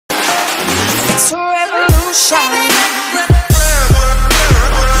It's a revolution.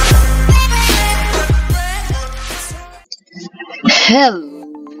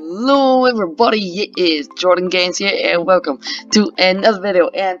 Hello everybody, it is Jordan Games here and welcome to another video.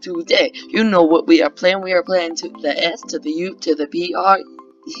 And today, you know what we are playing. We are playing to the S to the U to the P R.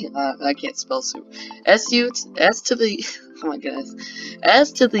 I can't spell soup. S to the oh my goodness,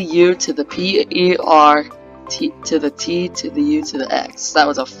 S to the U to the P E R T to the T to the U to the X. That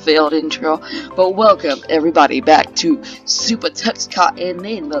was a failed intro, but welcome everybody back to Super Tux Kart. And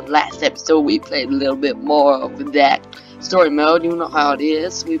in the last episode, we played a little bit more of that story mode. You know how it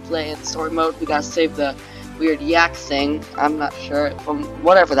is. We play in story mode. We gotta save the weird yak thing. I'm not sure from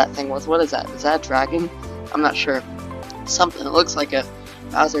whatever that thing was. What is that? Is that a dragon? I'm not sure. Something. It looks like a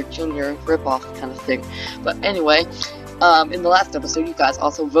Bowser Jr. ripoff kind of thing. But anyway, in the last episode, you guys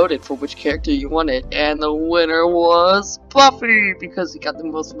also voted for which character you wanted, and the winner was Puffy because he got the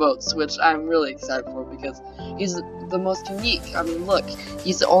most votes, which I'm really excited for because he's the most unique. I mean, look,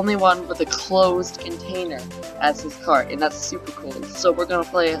 he's the only one with a closed container as his cart, and that's super cool. So we're gonna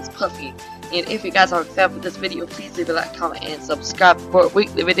play as Puffy. And if you guys are a fan of this video, please leave a like, comment, and subscribe for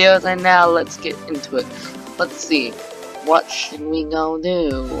weekly videos. And now let's get into it. Let's see, what should we go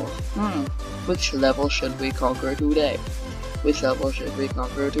do? Which level should we conquer today? Which level should we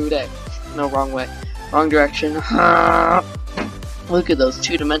conquer today? No, wrong way. Wrong direction. Look at those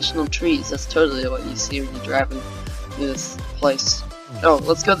two-dimensional trees. That's totally what you see when you're driving through this place. Oh,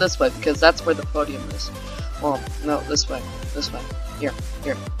 let's go this way because that's where the podium is. Well, no, this way. This way. Here.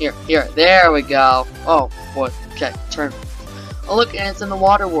 There we go. Oh, boy. Okay, turn. Oh, look, and it's in the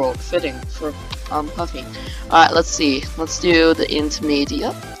water world. Fitting for Puffy. Alright, let's see. Let's do the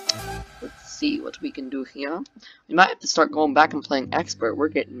intermediate. See what we can do here. We might have to start going back and playing expert. We're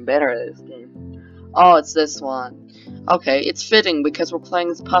getting better at this game. Oh, it's this one. Okay, it's fitting because we're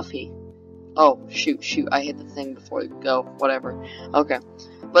playing as Puffy. Oh, shoot, I hit the thing before we go. Whatever. Okay,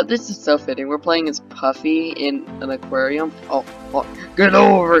 but this is so fitting. We're playing as Puffy in an aquarium. Oh, get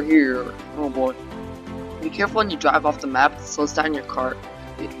over here. Oh boy. Be careful when you drive off the map. It slows down your cart.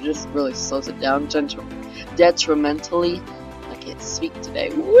 It just really slows it down detrimentally. Can't speak today.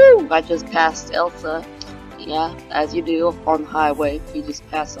 Woo! I just passed Elsa. Yeah, as you do on the highway, you just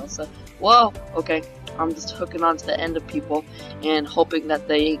pass Elsa. Whoa! Okay, I'm just hooking onto the end of people and hoping that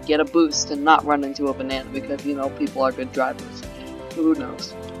they get a boost and not run into a banana because, you know, people are good drivers. Who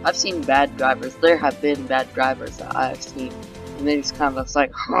knows? I've seen bad drivers. There have been bad drivers that I have seen, and they just kind of just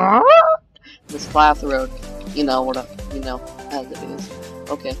like, huh? Just fly off the road. You know what? You know, as it is.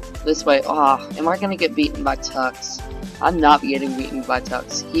 Okay, this way. Am I gonna get beaten by Tux? I'm not getting beaten by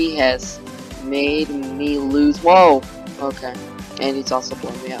Tux. He has made me lose. Whoa! Okay. And he's also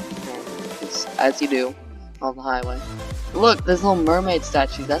blown me up. As you do on the highway. Look, there's little mermaid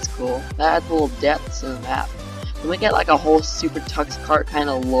statues. That's cool. That adds a little depth to the map. Can we get like a whole Super Tux Kart kind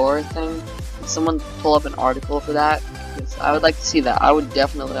of lore thing? Can someone pull up an article for that? Because I would like to see that. I would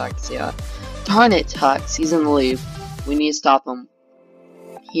definitely like to see that. Darn it, Tux. He's in the lead. We need to stop him.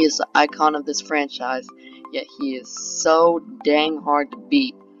 He is the icon of this franchise. Yet he is so dang hard to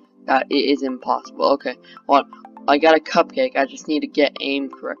beat that it is impossible. Okay, well, I got a cupcake. I just need to get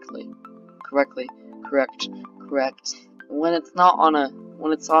aimed correctly. Correct. When it's not on a,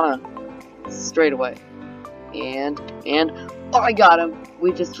 when it's on a straightaway. And oh, I got him.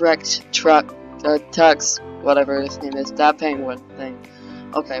 We just wrecked Tux, whatever his name is, that penguin thing.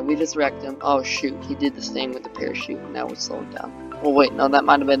 Okay, we just wrecked him. Oh shoot, he did this thing with the parachute. And now we're slowing down. Oh wait, no, that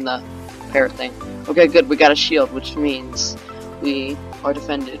might have been the parrot thing. Okay, good, we got a shield, which means we are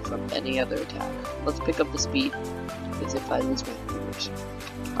defended from any other attack. Let's pick up the speed, because if I lose my fingers.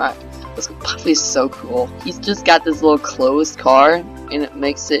 Alright, let's go. Puffy's so cool. He's just got this little closed car, and it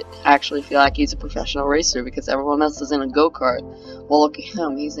makes it actually feel like he's a professional racer, because everyone else is in a go-kart. Well, look at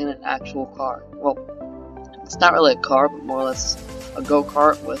him, he's in an actual car. Well, it's not really a car, but more or less a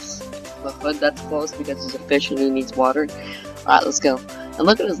go-kart with a hood that's closed, because he's a fish and he needs water. Alright, let's go. And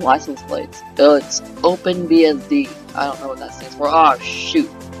look at his license plates. Oh, it's Open BSD. I don't know what that stands for. Oh, shoot.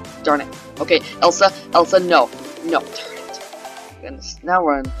 Darn it. Okay, Elsa, no. No, darn it. Goodness. Now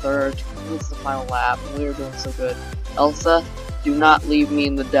we're in third. This is the final lap. We were doing so good. Elsa, do not leave me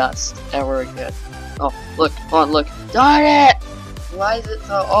in the dust ever again. Oh, look. Come on, look. Darn it! Why is it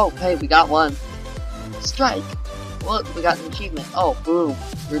so... Oh, hey, we got one. Strike. Look, we got an achievement. Oh, boom.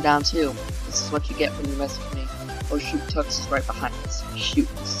 We're down 2. This is what you get when you mess with me. Oh shoot, Tux is right behind us. Shoot,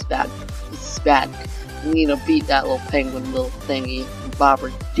 this is bad. This is bad. We need to beat that little penguin little thingy,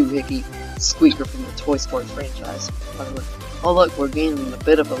 bobber, doohickey, squeaker from the Toy Story franchise. Oh look, we're gaining a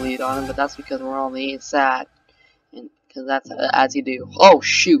bit of a lead on him, but that's because we're on the inside. And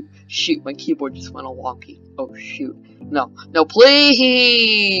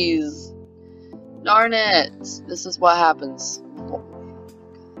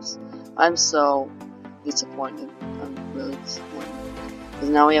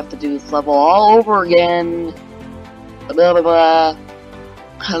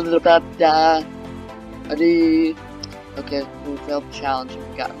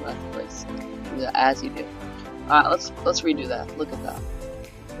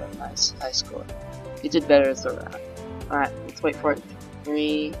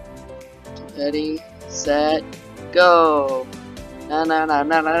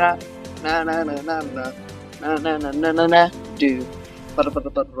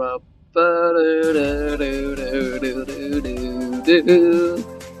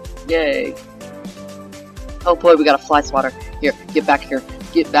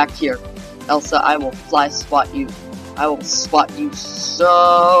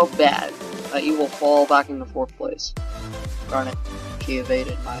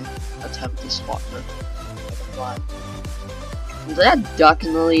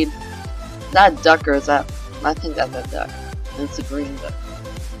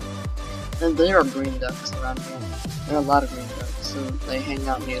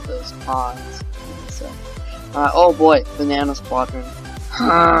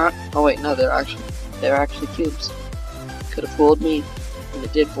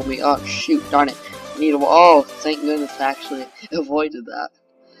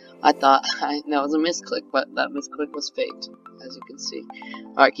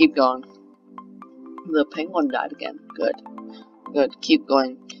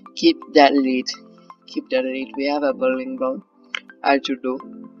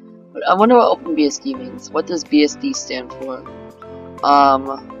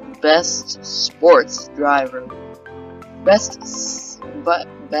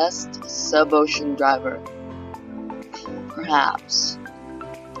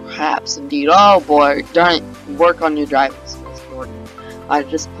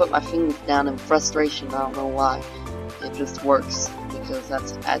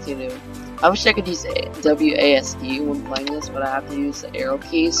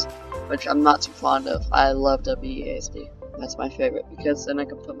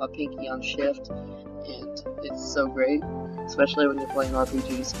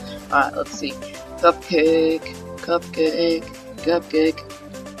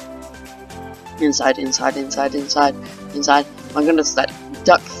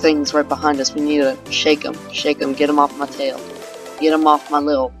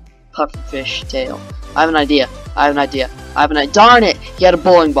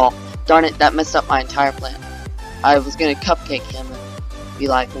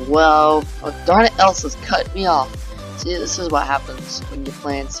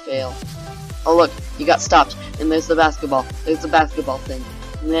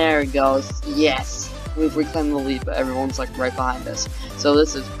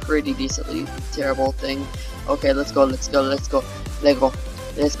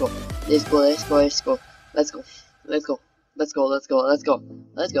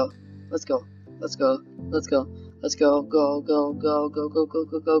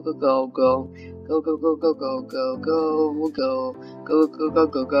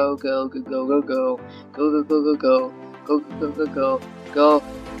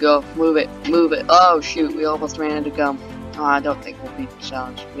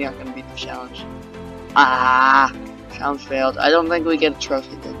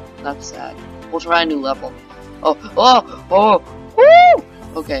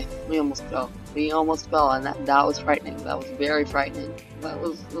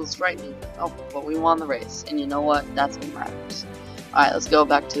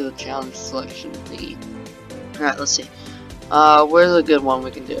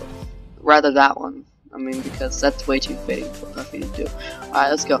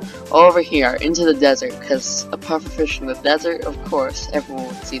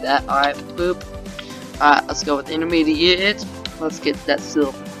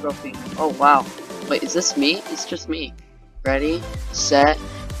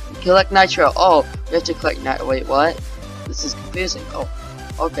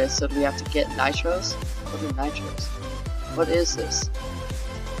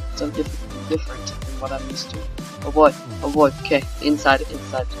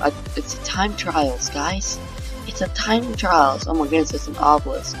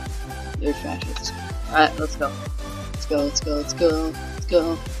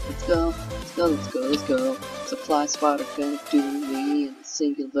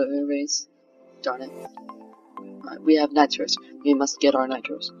We have nitros. We must get our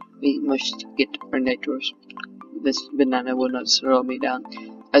nitros. We must get our nitros. This banana will not slow me down,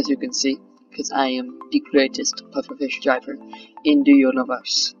 as you can see, because I am the greatest pufferfish driver in the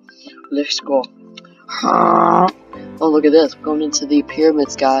universe. Let's go. Oh, look at this. We're going into the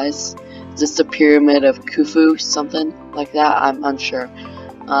pyramids, guys. Is this the pyramid of Khufu? Something like that? I'm unsure.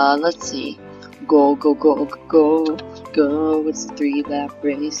 Let's see. Go, go, go, go, go. It's the 3-lap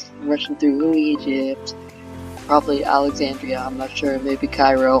race. Rushing through Egypt. Probably Alexandria. I'm not sure. Maybe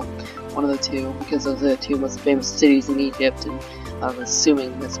Cairo. One of the two. Because those are the two most famous cities in Egypt. And I'm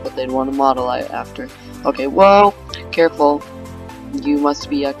assuming that's what they'd want to model after. Okay, whoa. Careful. You must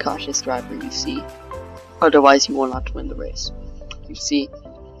be a cautious driver, you see. Otherwise, you will not win the race. You see?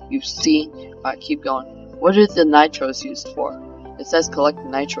 You see? Alright, keep going. What are the nitros used for? It says collect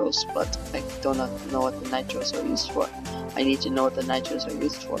nitros, but I don't know what the nitros are used for. I need to know what the nitros are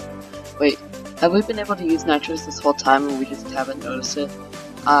used for. Wait, have we been able to use nitros this whole time and we just haven't noticed it?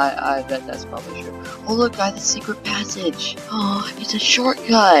 I bet that's probably true. Oh look, guys, the secret passage! Oh, it's a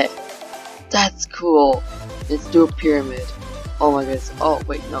shortcut! That's cool. Let's do a pyramid. Oh my goodness. Oh,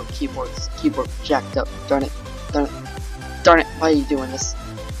 wait, no, keyboard jacked up. Darn it. Darn it. Darn it. Why are you doing this?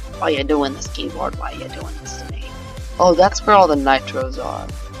 Why are you doing this, keyboard? Why are you doing this to me? Oh, that's where all the nitros are.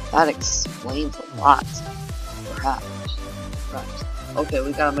 That explains a lot. Perhaps. Right. Okay,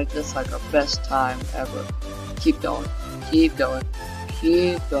 we gotta make this like our best time ever. Keep going. Keep going.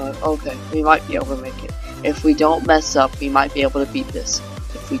 Keep going. Okay, we might be able to make it. If we don't mess up, we might be able to beat this.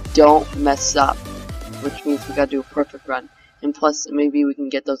 If we don't mess up, which means we gotta do a perfect run. And plus, maybe we can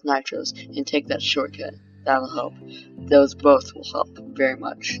get those nitros and take that shortcut. That'll help. Those both will help very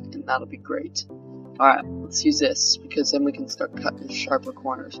much, and that'll be great. Alright, let's use this, because then we can start cutting sharper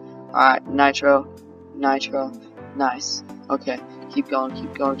corners. Alright, nitro, nitro, nice. Okay, keep going,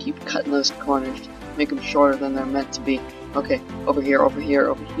 keep cutting those corners. Make them shorter than they're meant to be. Okay, over here, over here,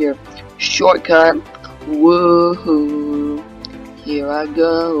 over here. Shortcut! Woohoo! Here I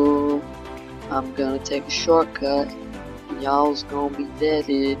go. I'm gonna take a shortcut. Y'all's gonna be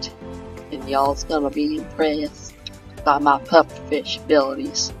vetted, and y'all's gonna be impressed by my pufferfish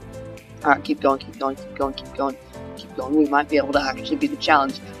abilities. Alright, keep going, keep going, keep going, keep going, keep going. We might be able to actually beat the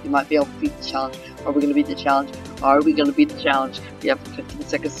challenge. We might be able to beat the challenge. Are we gonna beat the challenge? Are we gonna beat the challenge? We have 15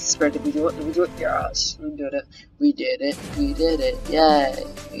 seconds to sprint. Did we do it? Did we do it? Yes, we did it. We did it. We did it. Yay.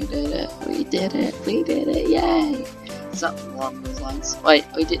 We did it. We did it. We did it. Yay. Something along those lines. Wait,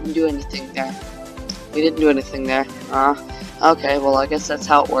 we didn't do anything there. We didn't do anything there. Okay, well, I guess that's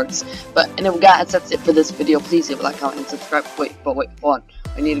how it works. But anyway, guys, that's it for this video. Please leave a like, comment, and subscribe. Wait, hold on.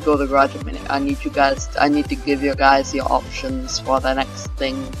 I need to go to the garage a minute. I need to give you guys the options for the next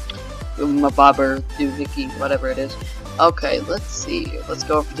thing. My bobber, doohickey, whatever it is. Okay, let's see. Let's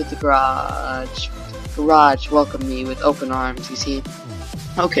go over to the garage. Garage, welcome me with open arms, you see.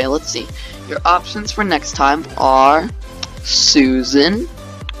 Okay, let's see. Your options for next time are Susan,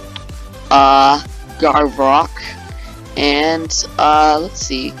 Garvrock, and let's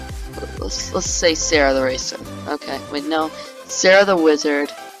see, let's say Sarah the Racer. Okay, wait, no, Sarah the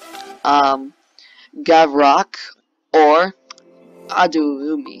Wizard, Garvrock, or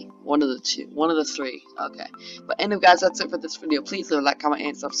Adurumi. One of the two, one of the three. Okay, but anyway, guys, that's it for this video. Please leave a like, comment,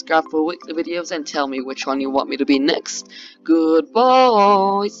 and subscribe for weekly videos, and tell me which one you want me to be next.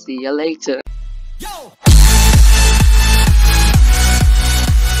 Goodbye. See you later. Yo!